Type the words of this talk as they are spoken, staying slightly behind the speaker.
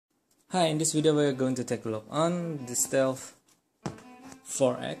Hi, in this video we're going to take a look on the Stealth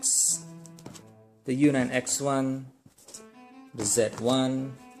 4X, the U9 X1, the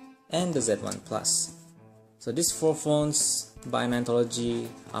Z1, and the Z1 Plus. So these four phones by Ninetology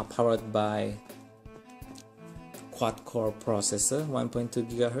are powered by quad-core processor,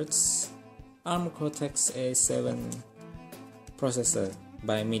 1.2 GHz, ARM Cortex A7 processor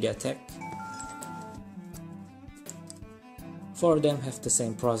by MediaTek. Four of them have the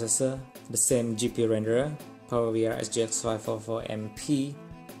same processor, the same GPU renderer, PowerVR SGX544MP.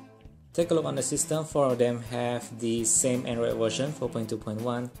 Take a look on the system. Four of them have the same Android version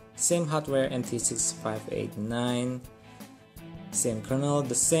 4.2.1, same hardware MT6589, same kernel,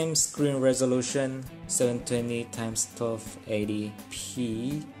 the same screen resolution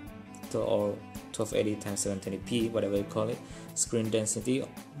 720x1280p or 1280x720p, whatever you call it. Screen density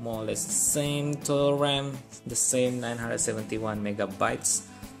more or less the same, total RAM the same, 971 megabytes.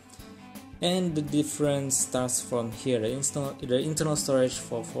 And the difference starts from here. The internal storage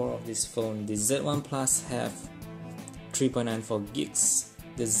for four of this phone. The Z1 Plus have 3.94 gigs.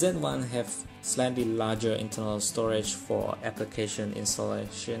 The Z1 have slightly larger internal storage for application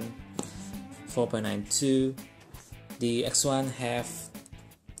installation, 4.92. The X1 have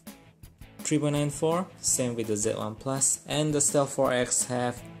 3.94, same with the Z1 Plus, and the Stealth 4X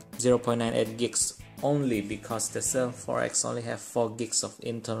have 0.98 gigs only because the Stealth 4X only have 4 gigs of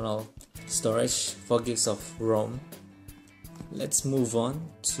internal storage, 4 gigs of ROM. Let's move on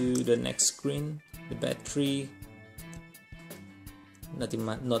to the next screen. The battery,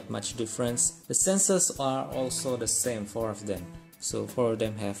 not much difference. The sensors are also the same, 4 of them. So 4 of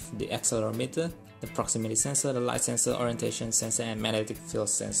them have the accelerometer, the proximity sensor, the light sensor, orientation sensor, and magnetic field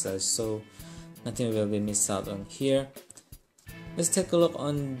sensor. So nothing will be missed out on here. Let's take a look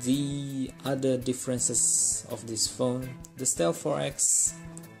on the other differences of this phone. The Stealth 4X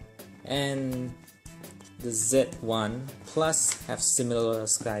and the Z1 Plus have similar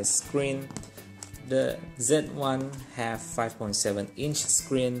size screen. The Z1 have 5.7-inch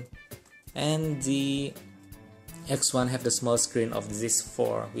screen, and the X1 have the small screen of this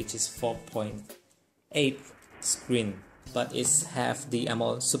 4, which is 4.8 screen, but it have the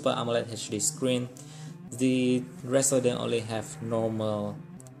AMOLED, Super AMOLED HD screen. The rest of them only have normal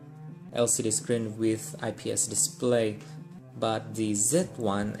LCD screen with IPS display, but the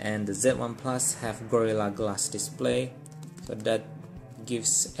Z1 and the Z1 Plus have Gorilla Glass display, so that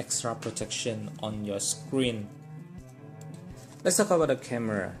gives extra protection on your screen. Let's talk about the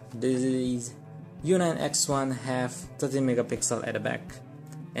camera. The U9 X1 have 13 megapixel at the back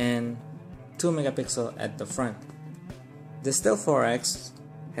and 2 megapixel at the front. The Stealth 4X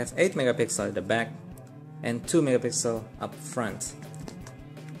have 8 megapixel at the back and 2 megapixel up front.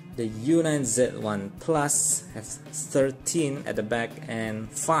 The U9 Z1 Plus have 13 at the back and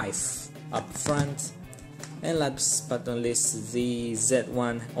 5 up front. And last but not least, the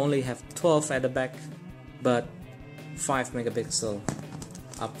Z1 only have 12 at the back but 5 megapixel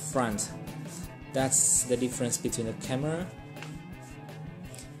up front. That's the difference between the camera.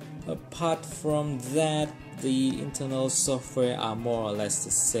 Apart from that, the internal software are more or less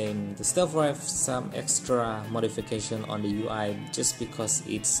the same. The Stealth have some extra modification on the UI just because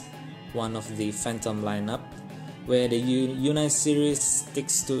it's one of the Phantom lineup, where the U9 series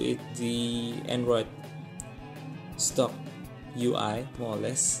sticks to the Android stock UI more or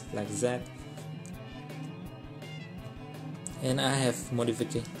less like that. And I have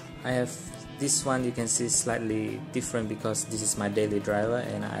modification. I have this one, you can see slightly different because this is my daily driver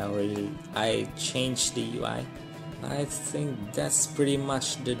and I changed the UI. I think that's pretty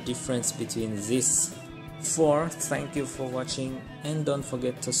much the difference between these four. Thank you for watching and don't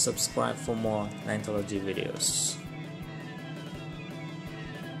forget to subscribe for more Ninetology videos.